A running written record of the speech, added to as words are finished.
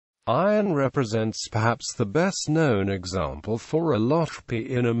Iron represents perhaps the best-known example for allotropy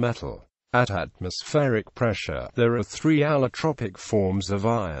in a metal. At atmospheric pressure, there are three allotropic forms of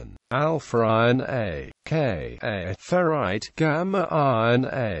iron: alpha iron a.k.a.ferrite, gamma iron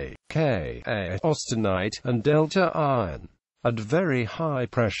a.k.a.austenite, and delta iron. At very high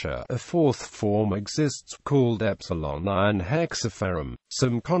pressure, a fourth form exists, called Epsilon iron hexaferrum.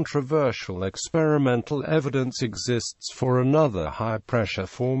 Some controversial experimental evidence exists for another high-pressure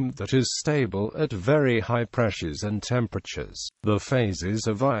form that is stable at very high pressures and temperatures. The phases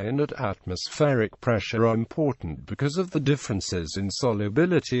of iron at atmospheric pressure are important because of the differences in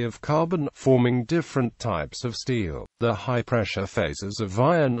solubility of carbon, forming different types of steel. The high-pressure phases of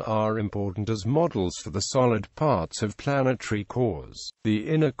iron are important as models for the solid parts of planetary cores. The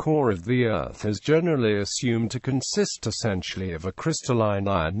inner core of the Earth is generally assumed to consist essentially of a crystalline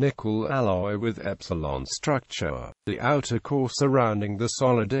iron-nickel alloy with epsilon structure. The outer core surrounding the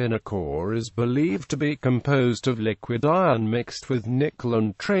solid inner core is believed to be composed of liquid iron mixed with nickel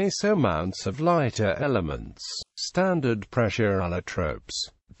and trace amounts of lighter elements. Standard pressure allotropes.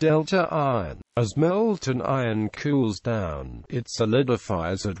 Delta iron. As molten iron cools down, it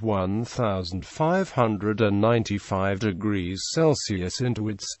solidifies at 1595 degrees Celsius into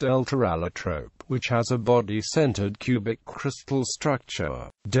its delta allotrope, which has a body-centered cubic crystal structure.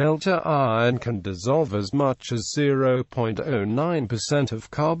 Delta iron can dissolve as much as 0.09% of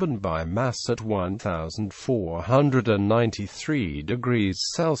carbon by mass at 1493 degrees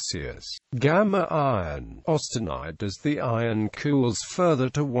Celsius. Gamma iron, austenite. As the iron cools further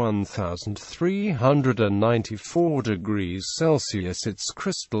to 1394 degrees Celsius, its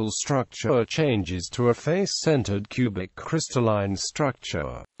crystal structure changes to a face-centered cubic crystalline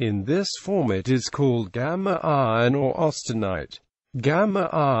structure. In this form it is called gamma iron or austenite. Gamma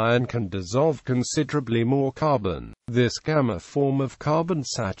iron can dissolve considerably more carbon. This gamma form of carbon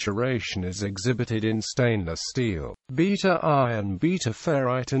saturation is exhibited in stainless steel. Beta iron, beta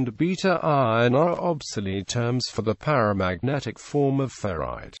ferrite, and beta iron are obsolete terms for the paramagnetic form of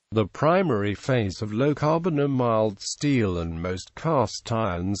ferrite. The primary phase of low-carbon or mild steel and most cast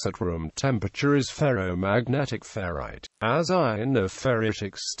irons at room temperature is ferromagnetic ferrite. As iron or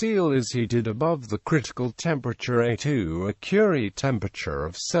ferritic steel is heated above the critical temperature A2, a Curie temperature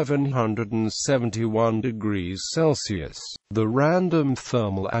of 771 degrees Celsius, the random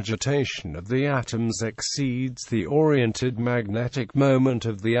thermal agitation of the atoms exceeds the oriented magnetic moment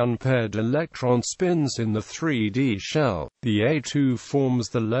of the unpaired electron spins in the 3D shell. The A2 forms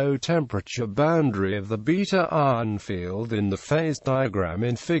the low-temperature boundary of the beta iron field in the phase diagram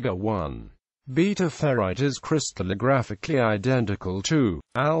in Figure 1. Beta ferrite is crystallographically identical to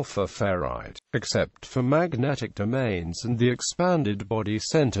alpha ferrite, except for magnetic domains and the expanded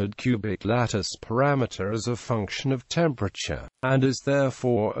body-centered cubic lattice parameter as a function of temperature, and is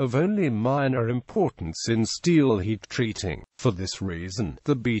therefore of only minor importance in steel heat treating. For this reason,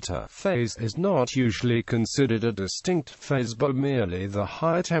 the beta phase is not usually considered a distinct phase but merely the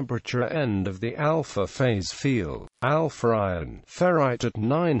high-temperature end of the alpha phase field. Alpha iron, ferrite at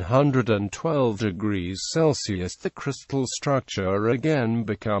 912 degrees Celsius. The crystal structure again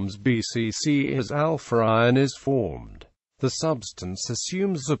becomes BCC as alpha iron is formed. The substance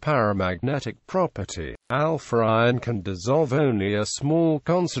assumes a paramagnetic property. Alpha iron can dissolve only a small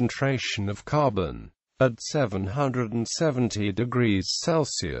concentration of carbon. At 770 degrees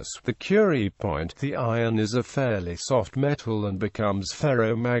Celsius, the Curie point, the iron is a fairly soft metal and becomes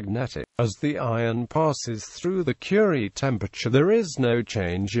ferromagnetic. As the iron passes through the Curie temperature, there is no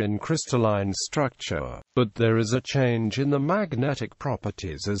change in crystalline structure, but there is a change in the magnetic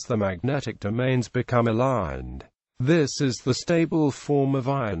properties as the magnetic domains become aligned. This is the stable form of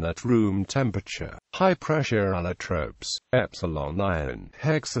iron at room temperature. High-pressure allotropes. Epsilon iron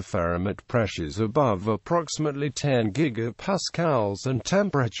hexaferrum at pressures above approximately 10 gigapascals and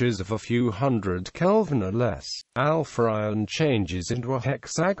temperatures of a few hundred Kelvin or less. Alpha iron changes into a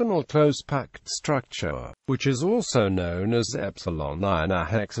hexagonal close-packed structure, which is also known as epsilon iron a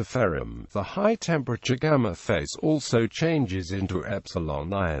hexaferrum. The high-temperature gamma phase also changes into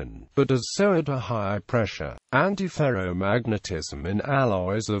epsilon iron, but does so at a high pressure. Antiferromagnetism in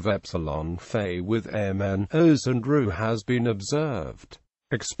alloys of epsilon Fe with Mn, Os and Ru has been observed.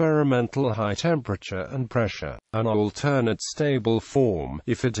 Experimental high temperature and pressure. An alternate stable form,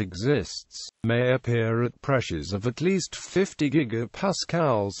 if it exists, may appear at pressures of at least 50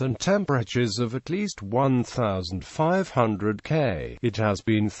 gigapascals and temperatures of at least 1500 K. It has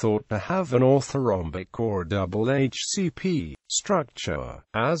been thought to have an orthorhombic or double HCP structure.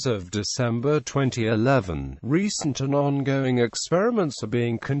 As of December 2011, recent and ongoing experiments are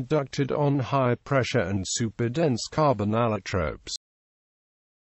being conducted on high-pressure and superdense carbon allotropes.